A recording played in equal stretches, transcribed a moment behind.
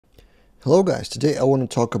Hello guys, today I want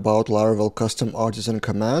to talk about Laravel custom artisan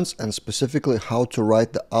commands and specifically how to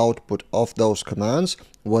write the output of those commands,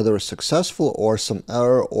 whether it's successful or some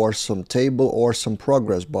error or some table or some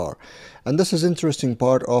progress bar. And this is interesting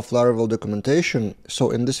part of Laravel documentation,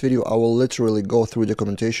 so in this video I will literally go through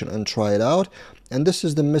documentation and try it out. And this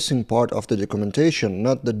is the missing part of the documentation,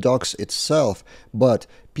 not the docs itself, but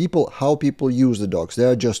how people use the docs. They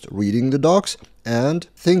are just reading the docs and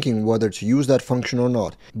thinking whether to use that function or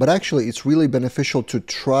not. But actually it's really beneficial to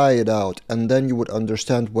try it out, and then you would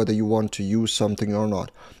understand whether you want to use something or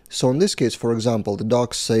not. So in this case, for example, the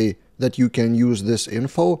docs say that you can use this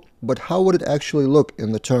info, but how would it actually look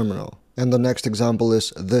in the terminal? And the next example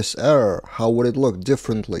is this error. How would it look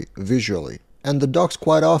differently visually? And the docs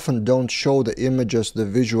quite often don't show the images, the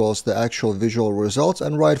visuals, the actual visual results,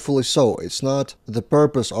 and rightfully so. It's not the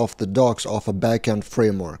purpose of the docs of a backend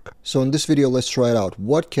framework. So in this video, let's try it out.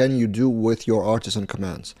 What can you do with your Artisan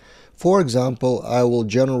commands? For example, I will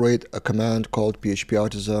generate a command called PHP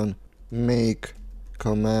Artisan make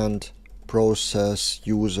command process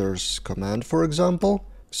users command, for example.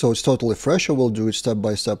 So it's totally fresh. I will do it step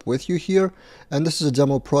by step with you here. And this is a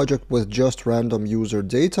demo project with just random user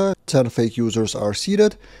data. 10 fake users are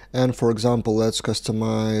seeded. And for example, let's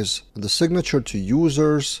customize the signature to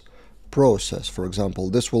users process. For example,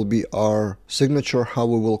 this will be our signature, how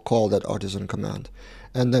we will call that artisan command.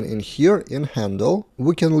 And then in here, in handle,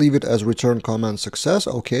 we can leave it as return command success.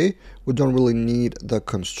 Okay, we don't really need the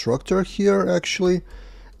constructor here actually.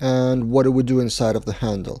 And what do we do inside of the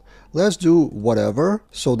handle? Let's do whatever,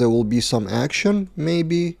 so there will be some action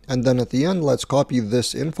maybe, and then at the end let's copy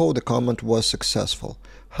this info. The comment was successful.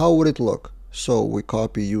 How would it look? So we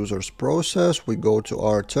copy users process, we go to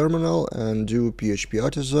our terminal and do PHP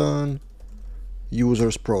Artisan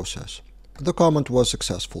users process. The comment was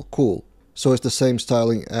successful. Cool. So it's the same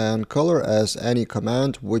styling and color as any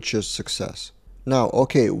command, which is success. Now,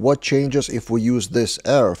 okay, what changes if we use this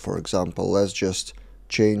error, for example? Let's just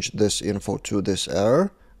change this info to this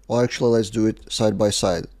error. Well, actually, let's do it side by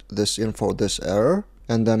side. This info, this error.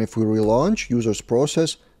 And then if we relaunch users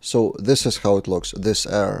process, so this is how it looks, this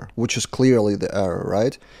error, which is clearly the error,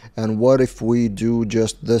 right? And what if we do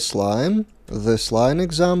just this line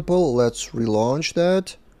example? Let's relaunch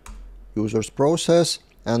that, users process,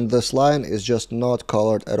 and this line is just not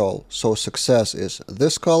colored at all. So success is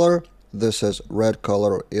this color, this is red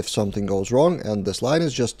color if something goes wrong, and this line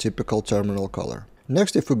is just typical terminal color.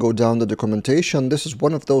 Next, if we go down the documentation, this is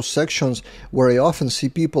one of those sections where I often see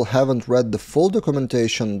people haven't read the full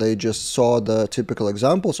documentation. They just saw the typical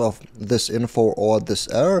examples of this info or this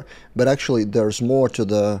error, but actually there's more to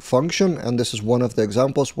the function, and this is one of the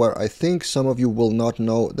examples where I think some of you will not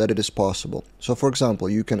know that it is possible. So for example,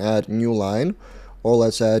 you can add new line, or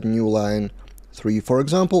let's add new line 3, for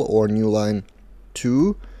example, or new line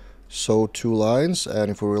 2. So 2 lines,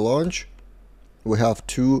 and if we relaunch, we have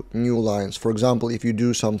 2 new lines. For example, if you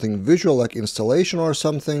do something visual like installation or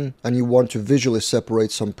something and you want to visually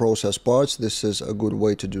separate some process parts, this is a good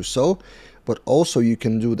way to do so. But also you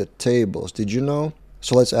can do the tables. Did you know?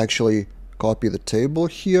 So let's actually copy the table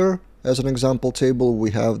here. As an example table, we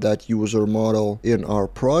have that user model in our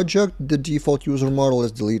project. The default user model,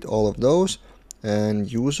 let's delete all of those.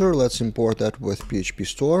 And user, let's import that with PHP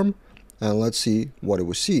Storm. And let's see what do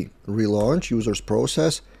we see. Relaunch users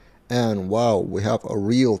process. And wow, we have a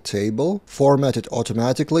real table formatted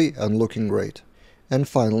automatically and looking great. And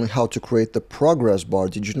finally, how to create the progress bar.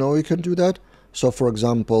 Did you know you can do that? So for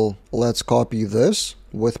example, let's copy this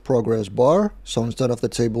with progress bar. So instead of the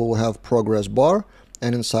table, we'll have progress bar,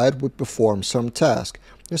 and inside we perform some task.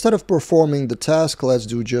 Instead of performing the task, let's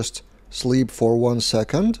do just sleep for 1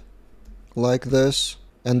 second, like this.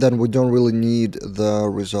 And then we don't really need the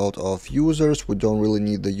result of users. We don't really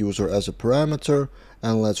need the user as a parameter.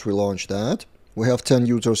 And let's relaunch that. We have 10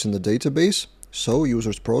 users in the database. So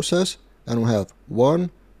users process. And we have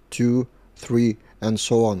 1, 2, 3, and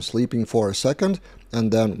so on. Sleeping for a second.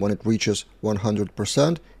 And then when it reaches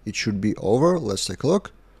 100%, it should be over. Let's take a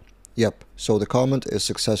look. Yep. So the comment is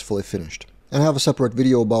successfully finished. And I have a separate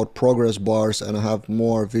video about progress bars, and I have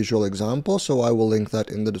more visual examples. So I will link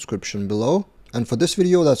that in the description below. And for this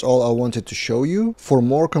video, that's all I wanted to show you. For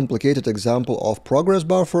more complicated example of progress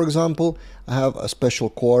bar, for example, I have a special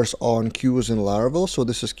course on queues in Laravel. So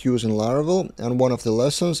this is queues in Laravel, and one of the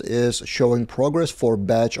lessons is showing progress for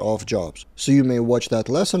batch of jobs. So you may watch that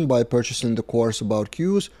lesson by purchasing the course about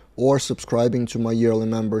queues or subscribing to my yearly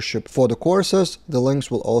membership for the courses. The links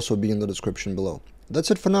will also be in the description below. That's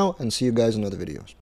it for now, and see you guys in other videos.